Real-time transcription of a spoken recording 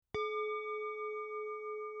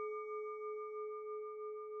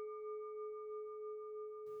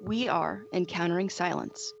We are Encountering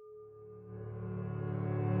Silence.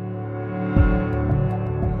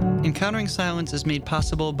 Encountering Silence is made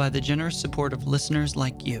possible by the generous support of listeners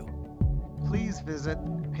like you. Please visit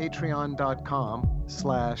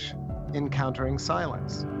patreon.com/Encountering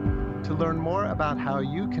Silence to learn more about how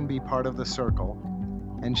you can be part of the circle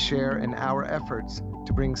and share in our efforts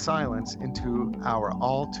to bring silence into our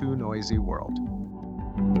all too noisy world.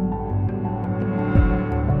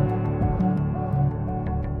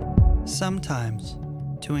 Sometimes,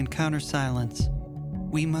 to encounter silence,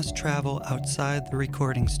 we must travel outside the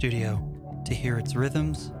recording studio to hear its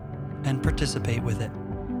rhythms and participate with it.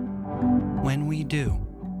 When we do,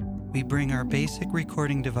 we bring our basic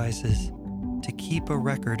recording devices to keep a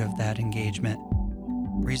record of that engagement,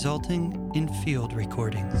 resulting in field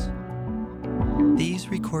recordings. These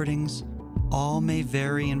recordings all may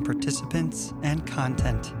vary in participants and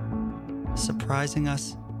content, surprising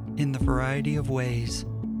us in the variety of ways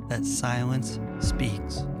that silence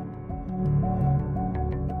speaks.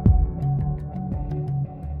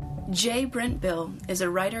 J. Brent Bill is a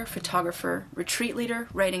writer, photographer, retreat leader,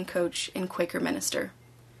 writing coach, and Quaker minister.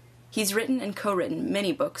 He's written and co-written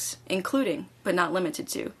many books, including, but not limited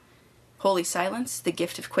to, Holy Silence, The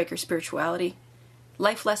Gift of Quaker Spirituality,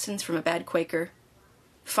 Life Lessons from a Bad Quaker,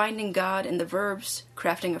 Finding God in the Verbs,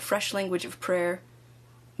 Crafting a Fresh Language of Prayer,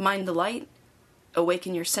 Mind the Light,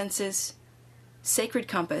 Awaken Your Senses, Sacred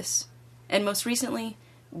Compass, and most recently,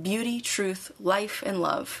 Beauty, Truth, Life, and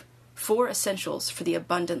Love, 4 Essentials for the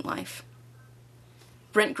Abundant Life.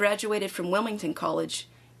 Brent graduated from Wilmington College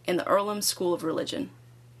and the Earlham School of Religion.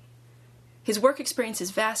 His work experience is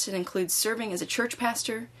vast and includes serving as a church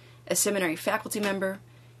pastor, a seminary faculty member,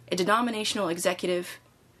 a denominational executive,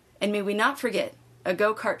 and may we not forget, a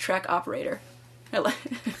go-kart track operator. I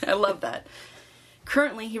love that.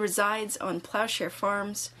 Currently, he resides on Plowshare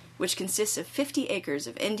Farms, which consists of 50 acres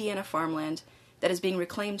of Indiana farmland that is being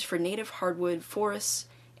reclaimed for native hardwood forests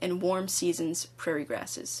and warm seasons prairie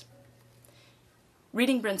grasses.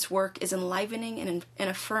 Reading Brent's work is enlivening and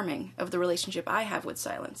affirming of the relationship I have with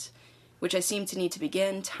silence, which I seem to need to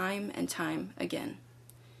begin time and time again.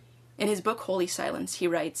 In his book Holy Silence, he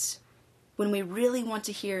writes, "When we really want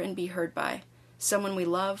to hear and be heard by someone we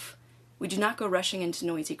love, we do not go rushing into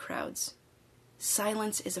noisy crowds.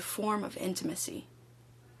 Silence is a form of intimacy.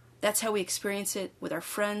 That's how we experience it with our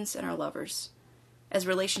friends and our lovers. As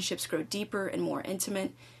relationships grow deeper and more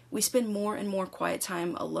intimate, we spend more and more quiet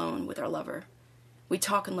time alone with our lover. We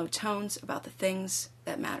talk in low tones about the things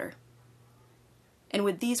that matter." And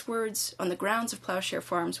with these words, on the grounds of Plowshare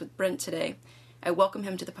Farms with Brent today, I welcome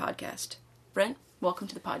him to the podcast. Brent, welcome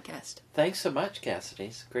to the podcast. Thanks so much, Cassidy.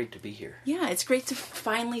 It's great to be here. Yeah, it's great to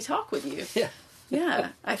finally talk with you. Yeah.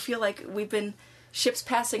 Yeah, I feel like we've been ships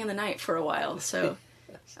passing in the night for a while, so,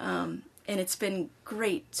 and it's been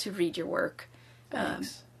great to read your work.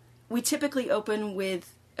 Thanks. We typically open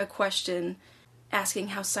with a question asking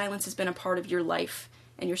how silence has been a part of your life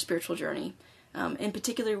and your spiritual journey. In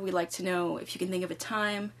particular, we'd like to know if you can think of a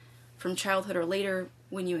time from childhood or later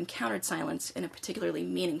when you encountered silence in a particularly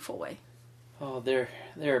meaningful way. Oh, there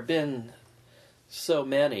have been so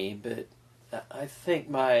many, but I think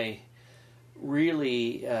my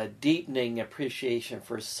really deepening appreciation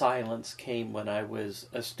for silence came when I was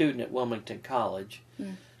a student at Wilmington College.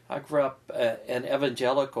 I grew up an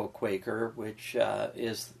evangelical Quaker, which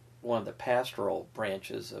is one of the pastoral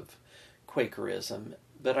branches of Quakerism.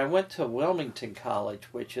 But I went to Wilmington College,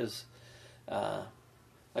 which is a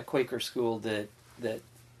Quaker school that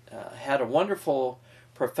had a wonderful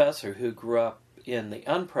professor who grew up in the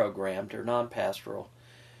unprogrammed or non-pastoral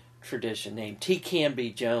tradition named T.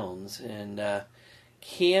 Canby Jones. And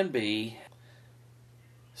Canby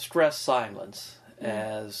stressed silence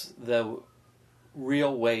as the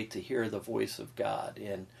real way to hear the voice of God.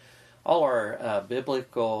 In all our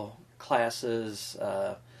biblical classes,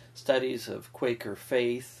 studies of Quaker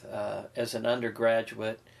faith as an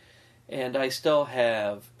undergraduate, and I still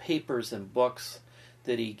have papers and books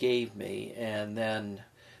that he gave me, and then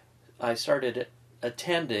I started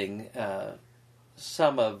attending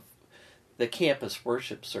some of the campus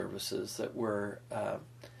worship services that were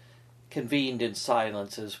convened in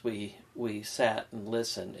silence as we sat and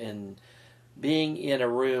listened, and being in a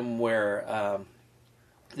room where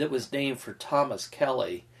that was named for Thomas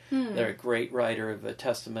Kelly, they're a great writer of A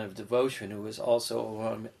Testament of Devotion, who was also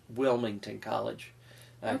a Wilmington College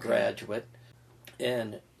graduate.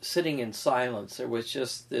 And sitting in silence, there was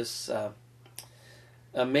just this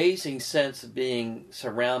amazing sense of being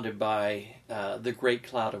surrounded by the great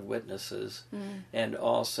cloud of witnesses, and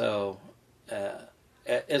also,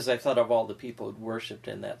 as I thought of all the people who'd worshipped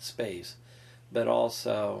in that space, but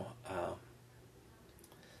also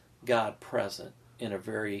God present in a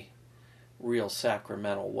very real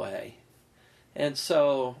sacramental way. And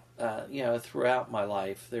so, throughout my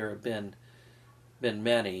life, there have been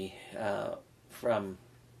many, from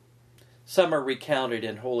some are recounted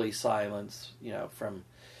in Holy Silence, from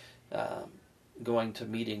going to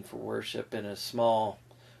meeting for worship in a small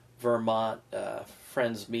Vermont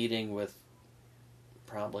friends meeting with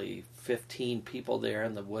probably 15 people there,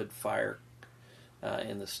 and the wood fire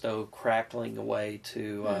in the stove crackling away,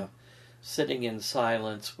 to sitting in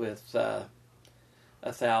silence with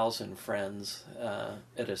 1,000 friends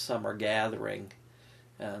at a summer gathering.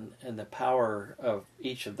 And the power of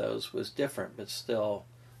each of those was different, but still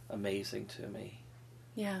amazing to me.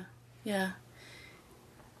 Yeah, yeah.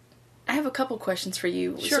 I have a couple questions for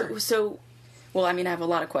you. Sure. Well, I mean, I have a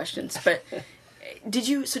lot of questions, but did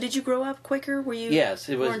you grow up Quaker? Were you Yes,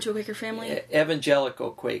 it was born to a Quaker family?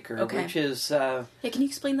 Evangelical Quaker, Okay. which is... Can you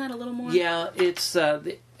explain that a little more? Yeah, it's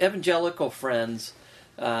the Evangelical Friends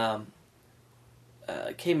came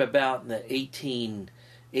about in the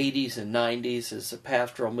 1880s and 90s as the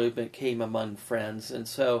pastoral movement came among Friends. And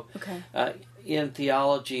so in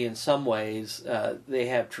theology, in some ways, they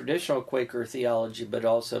have traditional Quaker theology, but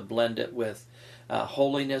also blend it with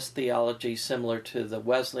holiness theology, similar to the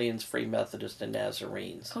Wesleyans, Free Methodists, and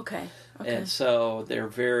Nazarenes. Okay. And so they're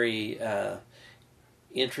very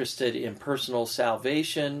interested in personal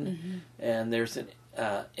salvation, and there's an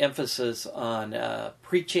emphasis on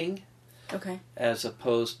preaching as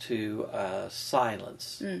opposed to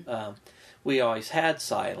silence. We always had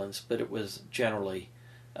silence, but it was generally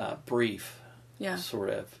brief, sort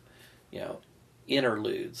of,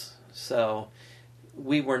 interludes. So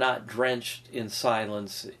we were not drenched in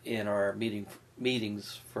silence in our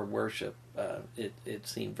meetings for worship. It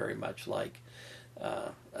seemed very much like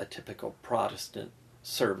a typical Protestant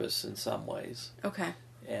service in some ways. Okay.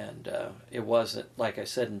 And it wasn't, like I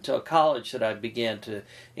said, until college that I began to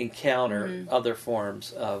encounter other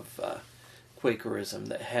forms of Quakerism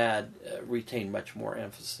that had retained much more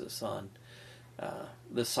emphasis on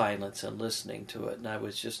the silence and listening to it, and I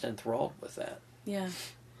was just enthralled with that. Yeah.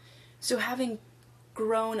 So having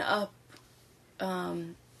grown up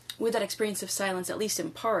with that experience of silence, at least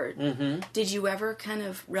in part, did you ever kind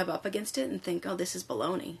of rub up against it and think, oh, this is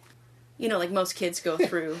baloney? Like most kids go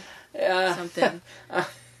through something.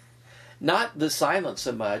 Not the silence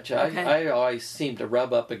so much. Okay. I always seem to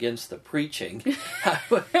rub up against the preaching.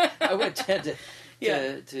 I would tend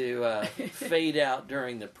to fade out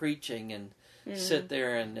during the preaching and sit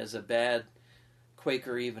there and, as a bad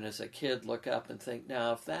Quaker, even as a kid, look up and think,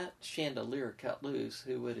 now, if that chandelier cut loose,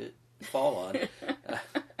 who would it fall on?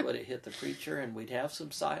 Would it hit the preacher and we'd have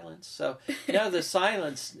some silence? So, the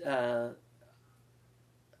silence...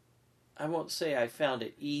 I won't say I found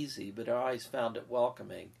it easy, but I always found it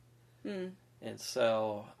welcoming. And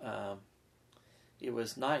so it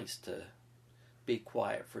was nice to be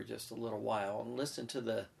quiet for just a little while and listen to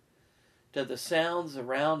the sounds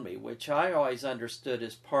around me, which I always understood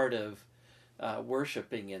as part of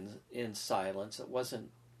worshiping in silence. It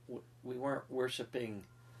wasn't, we weren't worshiping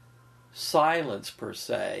silence per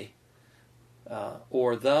se,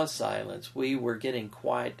 or the silence. We were getting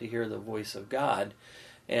quiet to hear the voice of God,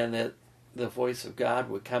 and that the voice of God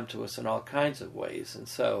would come to us in all kinds of ways. And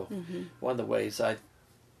so one of the ways I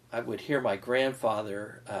would hear my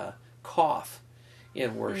grandfather cough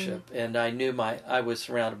in worship, and I knew I was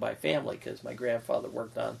surrounded by family because my grandfather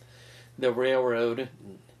worked on the railroad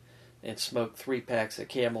and smoked 3 packs of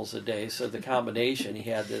Camels a day. So the combination, he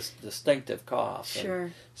had this distinctive cough. Sure.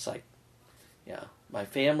 And it's like, my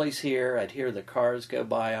family's here. I'd hear the cars go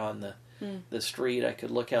by on the street. I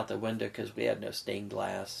could look out the window because we had no stained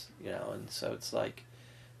glass, and so it's like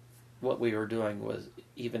what we were doing was,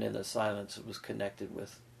 even in the silence, it was connected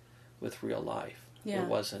with real life. Yeah. It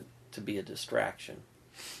wasn't to be a distraction.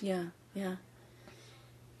 Yeah, yeah.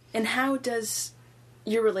 And how does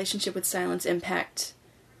your relationship with silence impact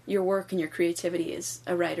your work and your creativity as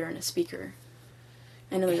a writer and a speaker?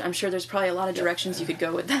 I'm sure there's probably a lot of directions you could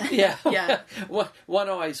go with that. Yeah. Yeah. One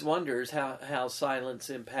always wonders how silence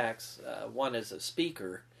impacts one as a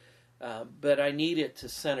speaker, but I need it to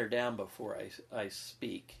center down before I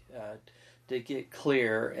speak, to get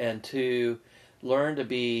clear and to learn to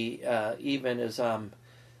be, even as I'm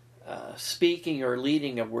speaking or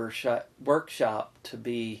leading a workshop, to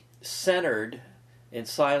be centered and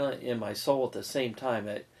silent in my soul at the same time.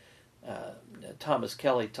 Thomas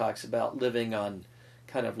Kelly talks about living on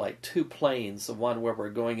kind of like 2 planes, the one where we're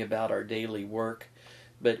going about our daily work,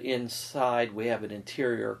 but inside we have an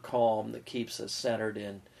interior calm that keeps us centered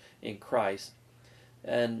in Christ.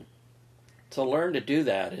 And to learn to do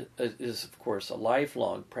that is, of course, a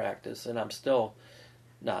lifelong practice, and I'm still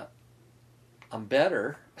I'm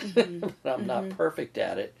better, but I'm not perfect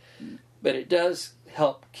at it. But it does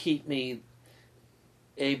help keep me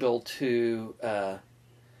able to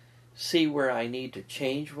see where I need to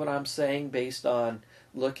change what I'm saying based on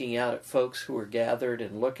looking out at folks who are gathered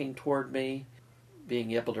and looking toward me,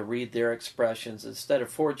 being able to read their expressions instead of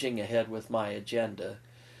forging ahead with my agenda.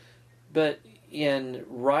 But in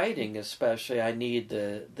writing especially, I need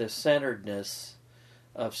the centeredness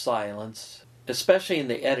of silence, especially in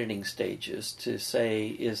the editing stages, to say,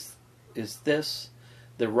 is this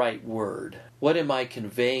the right word? What am I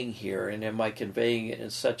conveying here? And am I conveying it in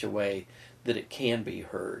such a way that it can be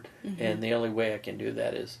heard? And the only way I can do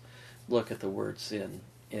that is look at the words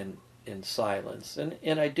in silence.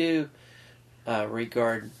 And I do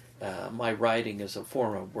regard my writing as a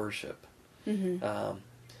form of worship,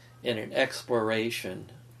 and an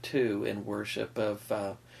exploration too in worship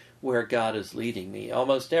of where God is leading me.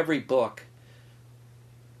 Almost every book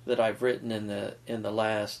that I've written in the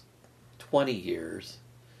last 20 years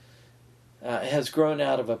has grown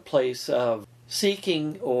out of a place of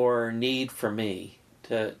seeking or need for me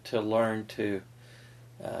to learn to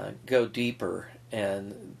go deeper.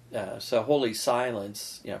 And so holy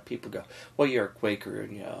silence, people go, well, you're a Quaker,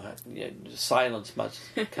 silence must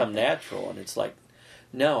come natural. And it's like,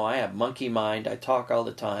 no, I have monkey mind. I talk all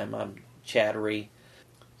the time. I'm chattery.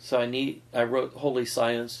 So I wrote Holy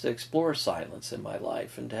Silence to explore silence in my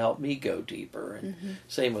life and to help me go deeper. And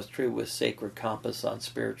same was true with Sacred Compass on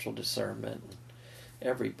spiritual discernment, and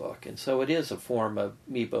every book. And so it is a form of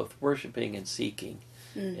me both worshiping and seeking.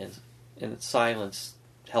 And silence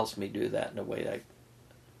helps me do that in a way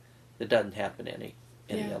that doesn't happen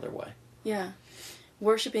any other way. Yeah.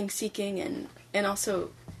 Worshiping, seeking, and also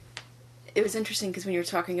it was interesting because when you were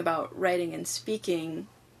talking about writing and speaking,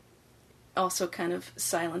 also kind of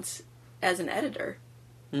silence as an editor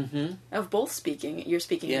of both speaking. You're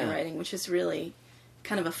speaking and writing, which is really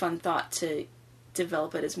kind of a fun thought to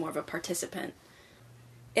develop it as more of a participant.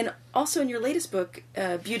 And also in your latest book,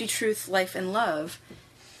 Beauty, Truth, Life, and Love,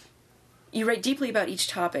 you write deeply about each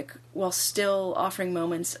topic while still offering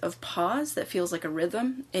moments of pause that feels like a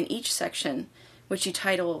rhythm in each section, which you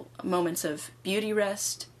title Moments of Beauty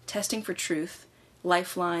Rest, Testing for Truth,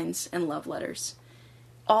 Lifelines, and Love Letters.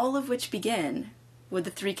 All of which begin with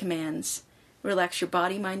the 3 commands: relax your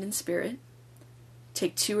body, mind, and spirit,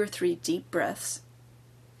 take 2 or 3 deep breaths,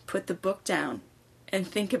 put the book down, and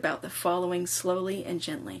think about the following slowly and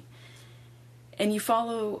gently. And you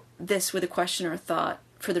follow this with a question or a thought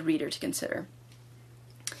for the reader to consider.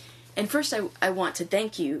 And first I want to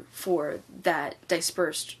thank you for that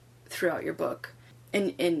dispersed throughout your book.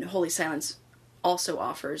 And Holy Silence also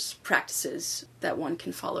offers practices that one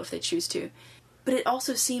can follow if they choose to. But it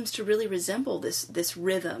also seems to really resemble this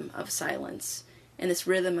rhythm of silence, and this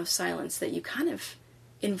rhythm of silence that you kind of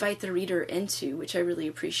invite the reader into, which I really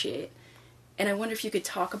appreciate. And I wonder if you could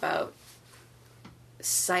talk about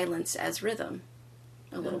silence as rhythm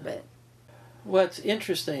a little bit. Well, it's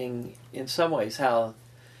interesting in some ways how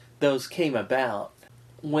those came about.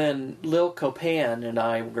 When Lil Copan and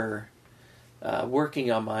I were working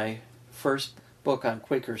on my first book on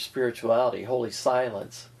Quaker spirituality, Holy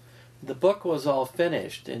Silence, the book was all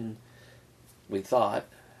finished, and we thought.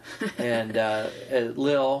 And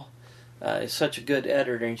Lil is such a good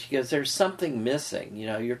editor, and she goes, there's something missing.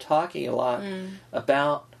 You're talking a lot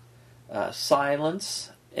about silence,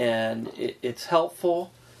 and it's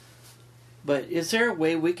helpful, but is there a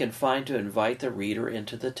way we can find to invite the reader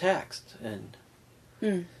into the text? And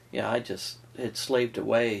I just had slaved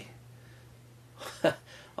away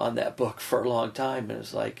on that book for a long time, and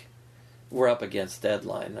it's like, we're up against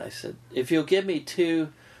deadline. And I said, if you'll give me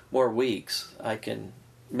 2 more weeks, I can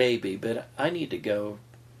maybe, but I need to go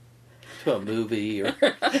to a movie or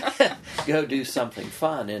go do something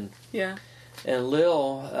fun. And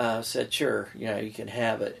Lil said, sure, you can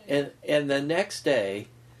have it. And the next day,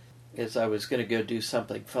 as I was going to go do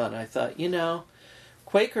something fun, I thought,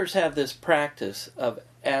 Quakers have this practice of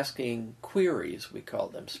asking queries, we call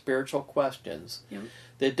them, spiritual questions,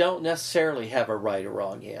 that don't necessarily have a right or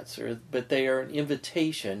wrong answer, but they are an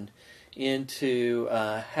invitation into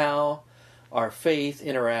how our faith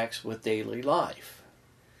interacts with daily life.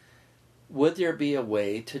 Would there be a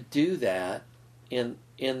way to do that in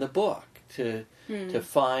the book, to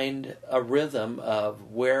find a rhythm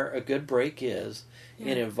of where a good break is,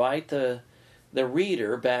 and invite the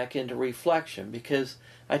reader back into reflection? Because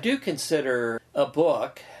I do consider a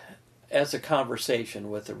book as a conversation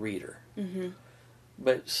with the reader.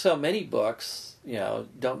 But so many books,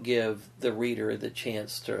 don't give the reader the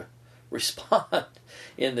chance to respond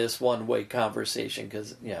in this one-way conversation,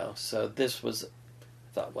 because, so this was,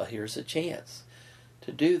 I thought, well, here's a chance.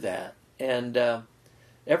 to do that. And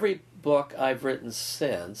every book I've written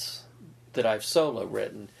since, that I've solo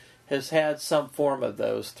written, has had some form of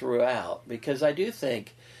those throughout, because I do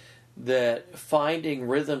think that finding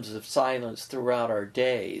rhythms of silence throughout our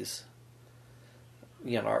days,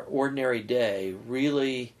 our ordinary day,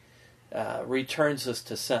 really returns us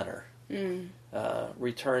to center,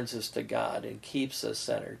 returns us to God, and keeps us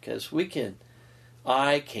centered. Because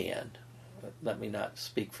let me not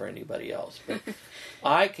speak for anybody else, but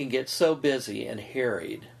I can get so busy and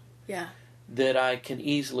harried that I can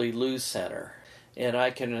easily lose center. And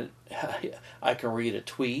I can read a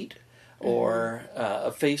tweet or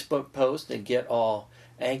a Facebook post and get all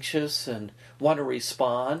anxious and want to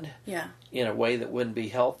respond in a way that wouldn't be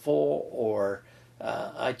helpful, or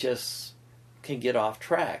I just can get off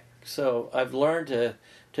track. So I've learned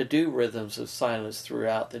to do rhythms of silence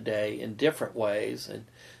throughout the day in different ways, and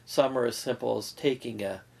some are as simple as taking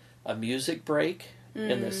a music break,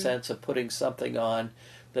 in the sense of putting something on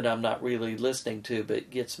that I'm not really listening to, but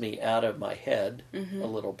gets me out of my head a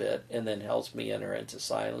little bit, and then helps me enter into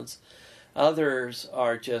silence. Others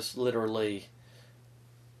are just literally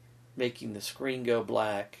making the screen go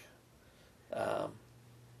black,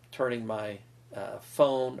 turning my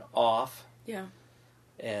phone off,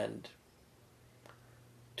 and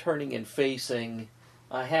turning and facing.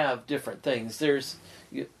 I have different things.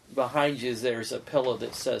 Behind you there's a pillow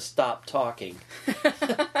that says "Stop Talking,"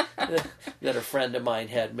 that a friend of mine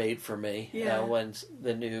had made for me when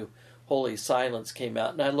the new Holy Silence came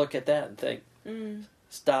out. And I look at that and think,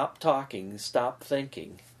 stop talking, stop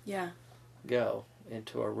thinking. Go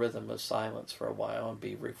into a rhythm of silence for a while and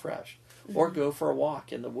be refreshed. Or go for a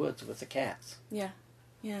walk in the woods with the cats.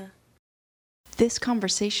 This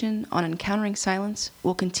conversation on encountering silence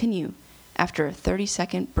will continue after a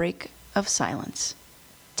 30-second break of silence.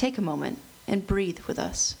 Take a moment and breathe with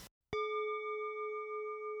us.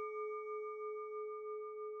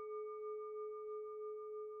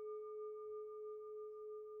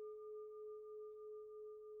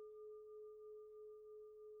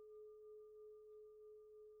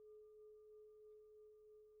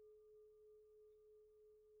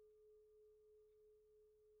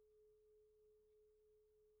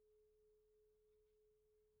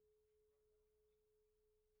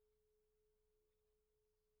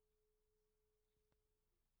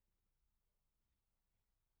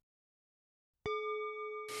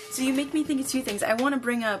 So you make me think of two things. I want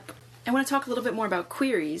to talk a little bit more about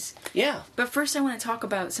queries. Yeah. But first I want to talk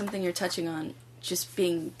about something you're touching on, just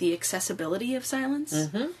being the accessibility of silence.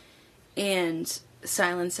 And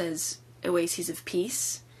silence as oases of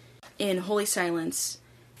peace. In Holy Silence,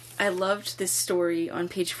 I loved this story on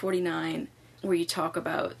page 49 where you talk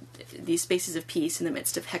about these spaces of peace in the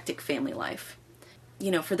midst of hectic family life.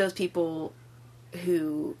 For those people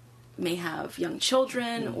who may have young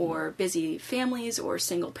children or busy families or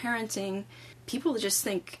single parenting, people just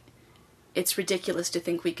think it's ridiculous to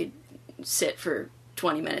think we could sit for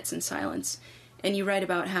 20 minutes in silence. And you write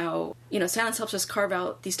about how, silence helps us carve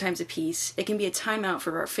out these times of peace. It can be a timeout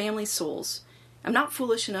for our family's souls. I'm not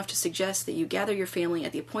foolish enough to suggest that you gather your family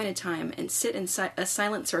at the appointed time and sit in a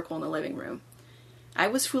silent circle in the living room. I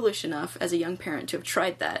was foolish enough as a young parent to have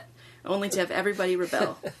tried that, only to have everybody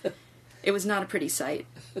rebel. It was not a pretty sight,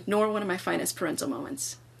 nor one of my finest parental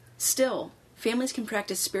moments. Still, families can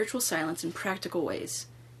practice spiritual silence in practical ways.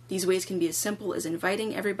 These ways can be as simple as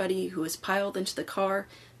inviting everybody who is piled into the car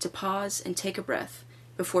to pause and take a breath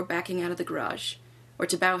before backing out of the garage, or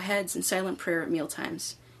to bow heads in silent prayer at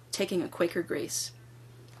mealtimes, taking a Quaker grace.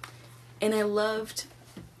 And I loved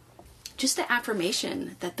just the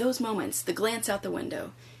affirmation that those moments, the glance out the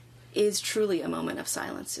window, is truly a moment of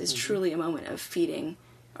silence, is truly a moment of feeding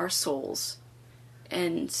our souls.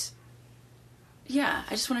 And I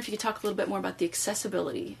just wonder if you could talk a little bit more about the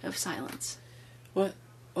accessibility of silence. Well,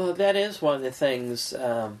 that is one of the things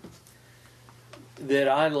that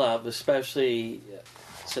I love, especially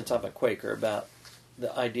since I'm a Quaker, about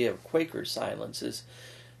the idea of Quaker silence. Is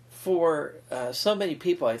for so many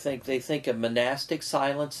people, I think they think of monastic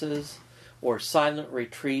silences or silent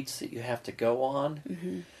retreats that you have to go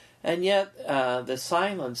on. And yet, the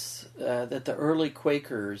silence that the early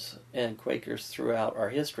Quakers and Quakers throughout our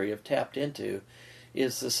history have tapped into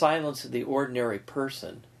is the silence of the ordinary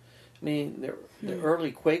person. I mean, the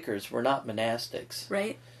early Quakers were not monastics.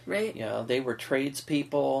 Right. They were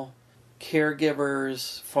tradespeople,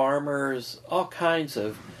 caregivers, farmers, all kinds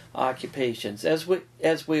of occupations, as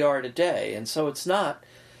we are today. And so it's not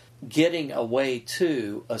getting away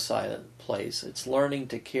to a silent place. It's learning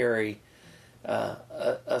to carry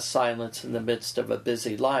a silence in the midst of a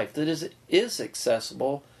busy life that is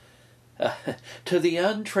accessible to the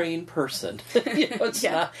untrained person.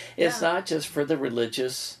 It's not just for the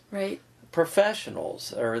religious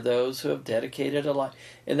professionals or those who have dedicated a life.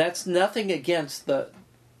 And that's nothing against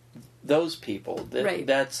those people.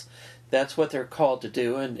 That's what they're called to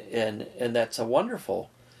do, and that's a wonderful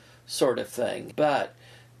sort of thing. But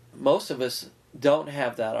most of us don't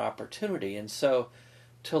have that opportunity, and so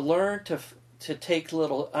to learn to take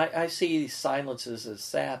little, I see these silences as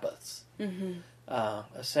Sabbaths. Mm-hmm. A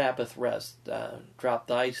Sabbath rest. Drop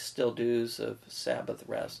thy still dews of Sabbath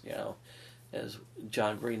rest, as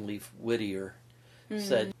John Greenleaf Whittier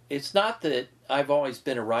said. It's not that I've always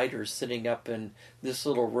been a writer sitting up in this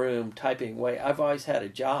little room typing away. I've always had a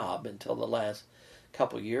job until the last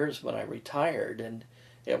couple of years when I retired. And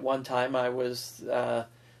at one time I was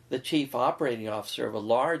the chief operating officer of a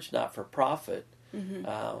large not-for-profit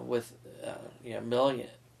with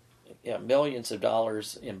millions of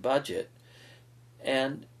dollars in budget.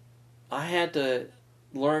 And I had to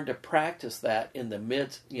learn to practice that in the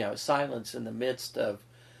midst, silence in the midst of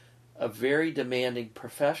a very demanding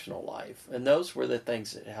professional life. And those were the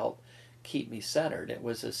things that helped keep me centered. It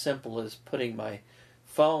was as simple as putting my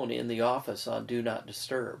phone in the office on Do Not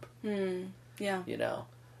Disturb.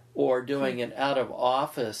 Or doing an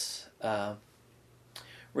out-of-office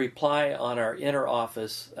reply on our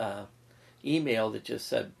inter-office email that just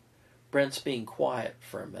said, Brent's being quiet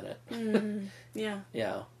for a minute.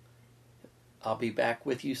 I'll be back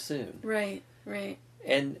with you soon. Right.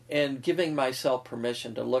 And giving myself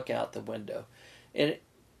permission to look out the window. And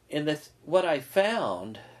what I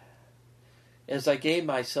found as I gave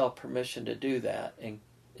myself permission to do that, and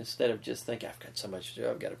instead of just thinking, I've got so much to do,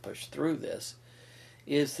 I've got to push through this,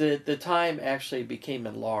 is that the time actually became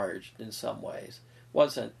enlarged in some ways.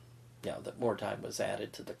 Wasn't, that more time was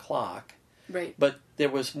added to the clock. Right. But there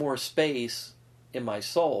was more space in my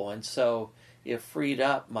soul, and so it freed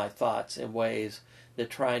up my thoughts in ways that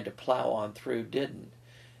trying to plow on through didn't.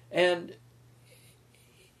 And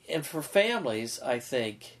for families, I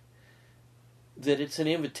think that it's an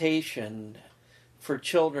invitation for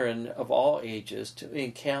children of all ages to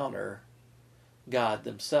encounter God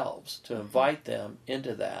themselves, to invite them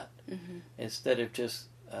into that, instead of just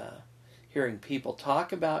hearing people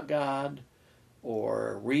talk about God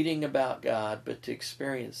or reading about God, but to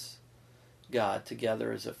experience God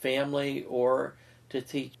together as a family, or to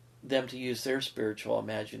teach them to use their spiritual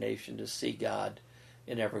imagination to see God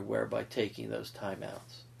in everywhere by taking those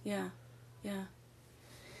timeouts. Yeah.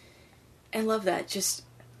 I love that. Just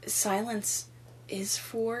silence is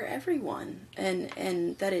for everyone,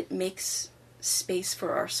 and that it makes space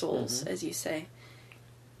for our souls, as you say.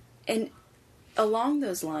 And along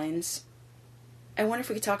those lines, I wonder if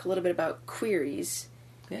we could talk a little bit about queries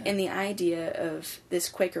and the idea of this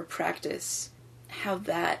Quaker practice, how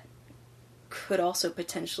that could also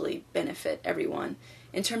potentially benefit everyone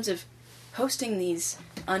in terms of hosting these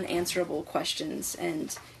unanswerable questions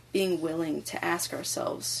and being willing to ask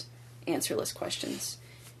ourselves answerless questions.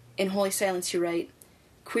 In Holy Silence, you write,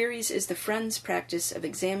 "Queries is the Friend's practice of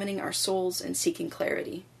examining our souls and seeking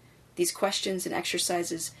clarity. These questions and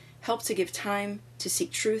exercises help to give time to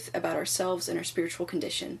seek truth about ourselves and our spiritual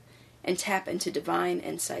condition, and tap into divine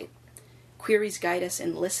insight. Queries guide us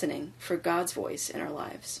in listening for God's voice in our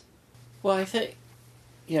lives." Well, I think,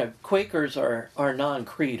 Quakers are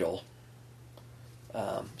non-creedal,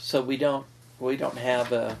 so we don't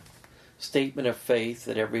have a statement of faith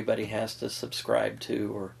that everybody has to subscribe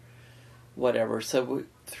to or whatever. So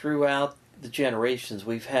throughout the generations,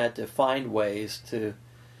 we've had to find ways to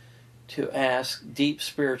ask deep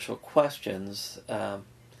spiritual questions of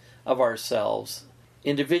ourselves,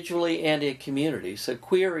 individually and in community. So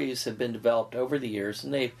queries have been developed over the years,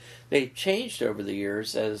 and they've changed over the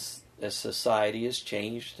years as society has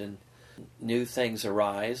changed and new things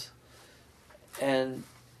arise. And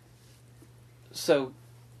so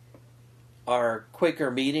our Quaker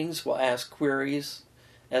meetings will ask queries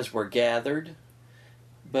as we're gathered,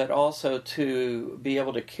 but also to be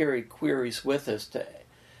able to carry queries with us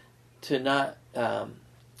to not,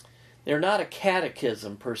 they're not a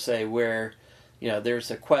catechism per se where, there's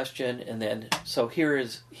a question and then, so here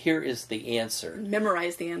is the answer.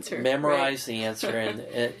 Memorize the answer. Memorize the answer.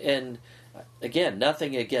 And again,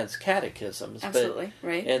 nothing against catechisms. Absolutely, but,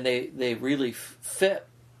 right. And they really fit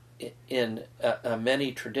in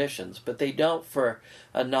many traditions, but they don't for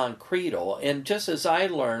a non-creedal. And just as I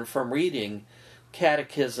learned from reading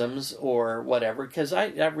catechisms or whatever, because I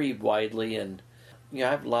read widely, and I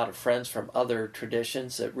have a lot of friends from other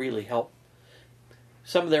traditions that really help.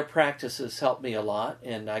 Some of their practices help me a lot,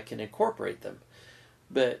 and I can incorporate them.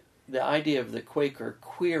 But the idea of the Quaker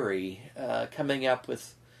query, coming up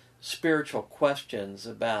with spiritual questions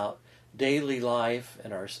about daily life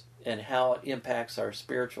and how it impacts our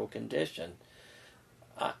spiritual condition,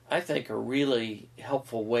 I think are really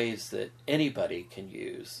helpful ways that anybody can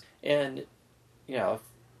use. And,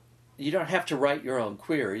 you don't have to write your own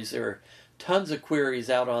queries. There are tons of queries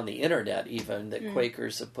out on the internet even that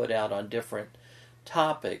Quakers have put out on different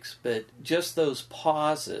topics. But just those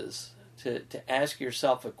pauses to ask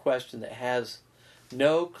yourself a question that has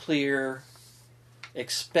no clear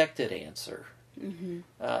expected answer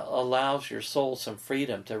allows your soul some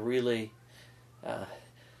freedom to really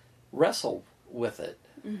wrestle with it.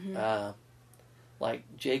 Like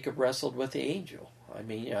Jacob wrestled with the angel. I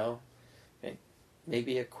mean,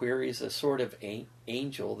 maybe a query is a sort of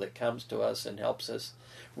angel that comes to us and helps us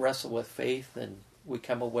wrestle with faith, and we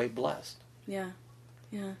come away blessed. Yeah.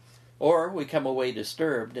 Or we come away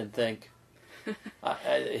disturbed and think,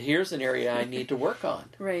 here's an area I need to work on.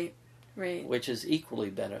 Right. Which is equally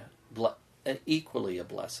a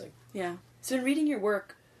blessing. Yeah. So in reading your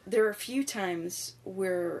work, there are a few times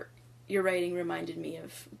where your writing reminded me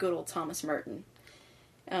of good old Thomas Merton.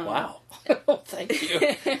 Wow. Thank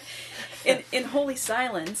you. in Holy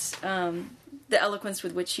Silence, the eloquence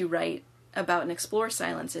with which you write about and explore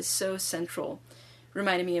silence is so central.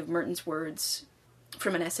 Reminded me of Merton's words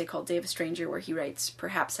from an essay called Day of a Stranger, where he writes,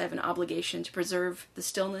 "Perhaps I have an obligation to preserve the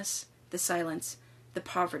stillness, the silence, the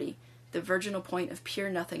poverty, the virginal point of pure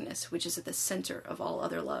nothingness, which is at the center of all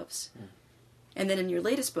other loves." And then in your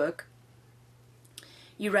latest book,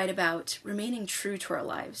 you write about remaining true to our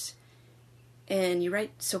lives. And you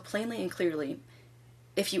write so plainly and clearly,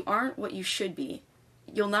 if you aren't what you should be,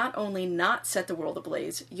 you'll not only not set the world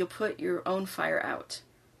ablaze, you'll put your own fire out.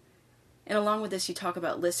 And along with this, you talk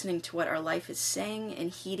about listening to what our life is saying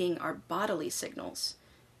and heeding our bodily signals.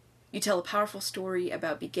 You tell a powerful story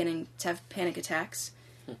about beginning to have panic attacks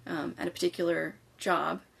at a particular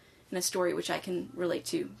job, and a story which I can relate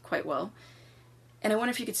to quite well. And I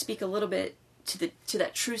wonder if you could speak a little bit to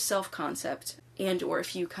that true self concept, and or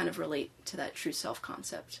if you kind of relate to that true self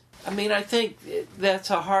concept. I mean, I think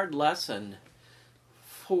that's a hard lesson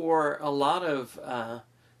for a lot of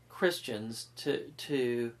Christians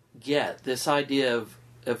to get. This idea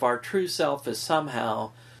of our true self is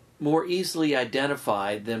somehow more easily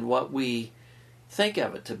identified than what we think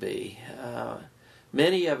of it to be.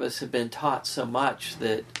 Many of us have been taught so much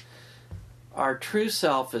that our true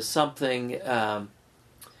self is something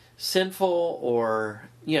sinful, or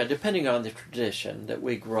depending on the tradition that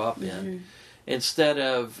we grew up in, instead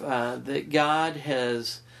of that God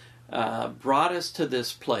has brought us to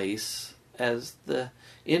this place as the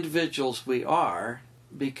individuals we are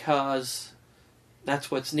because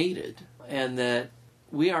that's what's needed, and that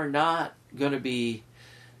we are not going to be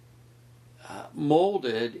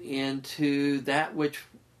molded into that which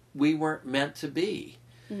we weren't meant to be.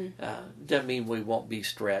 Doesn't mean we won't be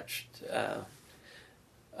stretched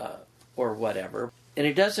or whatever. And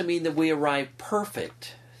it doesn't mean that we arrive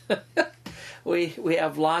perfect. We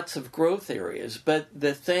have lots of growth areas, but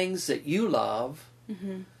the things that you love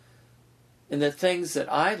and the things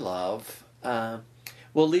that I love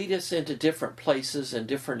will lead us into different places and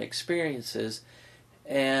different experiences,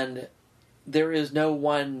 and there is no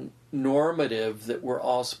one normative that we're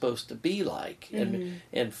all supposed to be like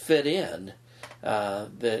and fit in.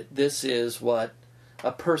 That this is what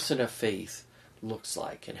a person of faith looks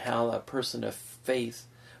like, and how a person of faith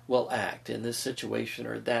will act in this situation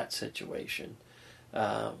or that situation.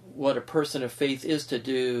 What a person of faith is to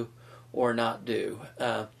do or not do.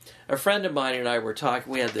 A friend of mine and I were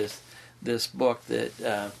talking. We had this book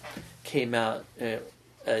that came out a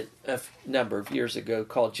number of years ago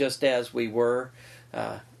called "Just As We Were: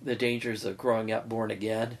 The Dangers of Growing Up Born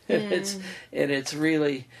Again." It's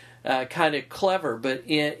really kind of clever. But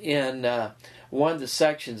in one of the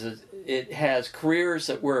sections, it has careers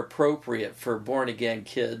that were appropriate for born-again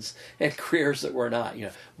kids and careers that were not.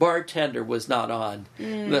 Bartender was not on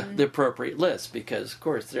the appropriate list because, of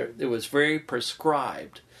course, it was very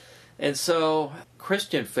prescribed. And so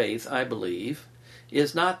Christian faith, I believe,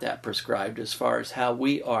 is not that prescribed as far as how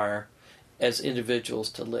we are as individuals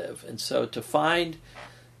to live. And so to follow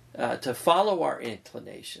our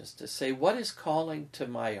inclinations, to say, what is calling to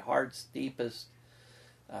my heart's deepest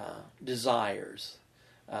desires,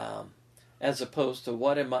 as opposed to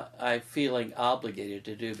what am I feeling obligated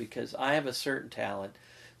to do because I have a certain talent,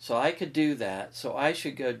 so I could do that, so I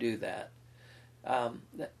should go do that.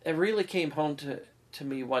 It really came home to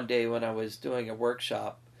me one day when I was doing a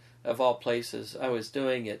workshop, of all places. I was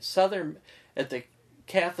doing it at the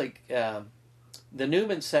Catholic, the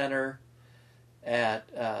Newman Center at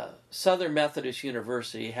Southern Methodist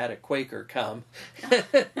University, had a Quaker come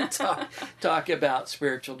talk about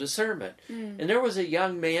spiritual discernment. And there was a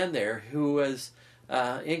young man there who was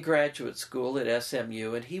in graduate school at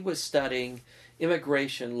SMU, and he was studying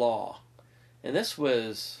immigration law. And this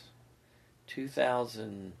was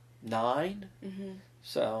 2009.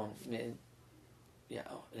 So,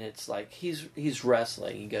 it's like he's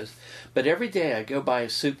wrestling. He goes, but every day I go by a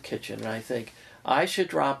soup kitchen and I think I should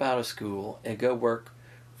drop out of school and go work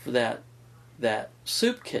for that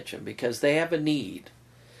soup kitchen because they have a need.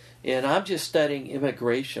 And I'm just studying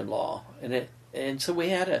immigration law. And so we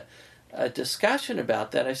had a discussion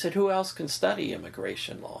about that. I said, who else can study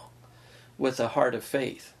immigration law with a heart of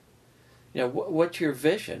faith? What's your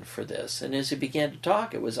vision for this? And as he began to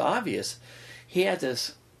talk, it was obvious he had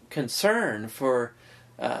this concern for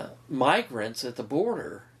migrants at the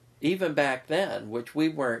border, even back then, which we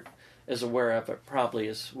weren't as aware of it probably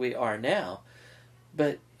as we are now.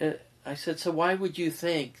 But I said, so why would you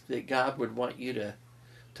think that God would want you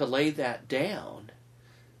to lay that down,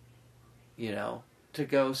 to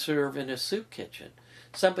go serve in a soup kitchen?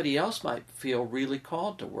 Somebody else might feel really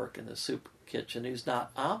called to work in the soup kitchen who's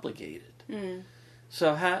not obligated.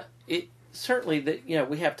 So certainly that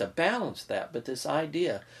we have to balance that, but this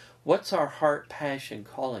idea, what's our heart passion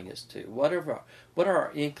calling us to? What are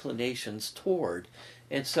our inclinations toward?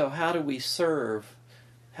 And so how do we serve?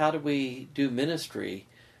 How do we do ministry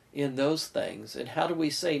in those things? And how do we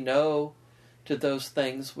say no to those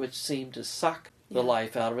things which seem to suck the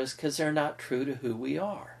life out of us because they're not true to who we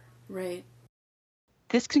are? Right.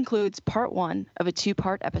 This concludes part 1 of a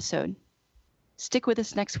 2-part episode. Stick with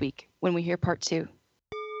us next week when we hear part 2.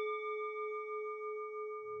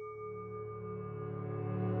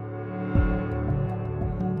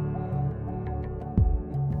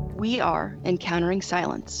 We are Encountering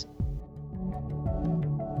Silence.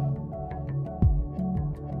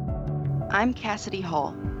 I'm Cassidy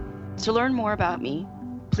Hall. To learn more about me,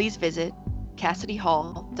 please visit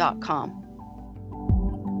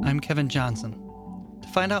CassidyHall.com. I'm Kevin Johnson. To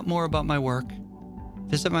find out more about my work,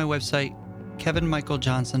 visit my website,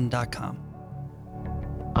 kevinmichaeljohnson.com.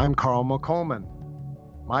 I'm Carl McColman.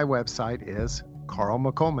 My website is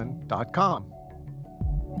carlmccolman.com.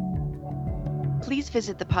 Please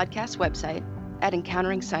visit the podcast website at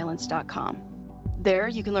encouteringsilence.com. There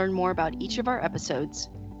you can learn more about each of our episodes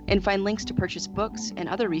and find links to purchase books and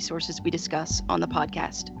other resources we discuss on the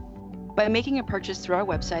podcast. By making a purchase through our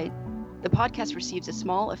website, the podcast receives a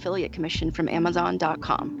small affiliate commission from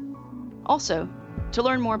Amazon.com. Also, to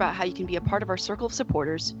learn more about how you can be a part of our circle of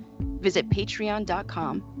supporters, visit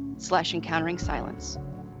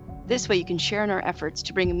patreon.com/encounteringsilence. This way you can share in our efforts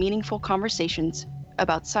to bring meaningful conversations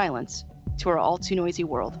about silence to our all too noisy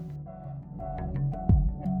world.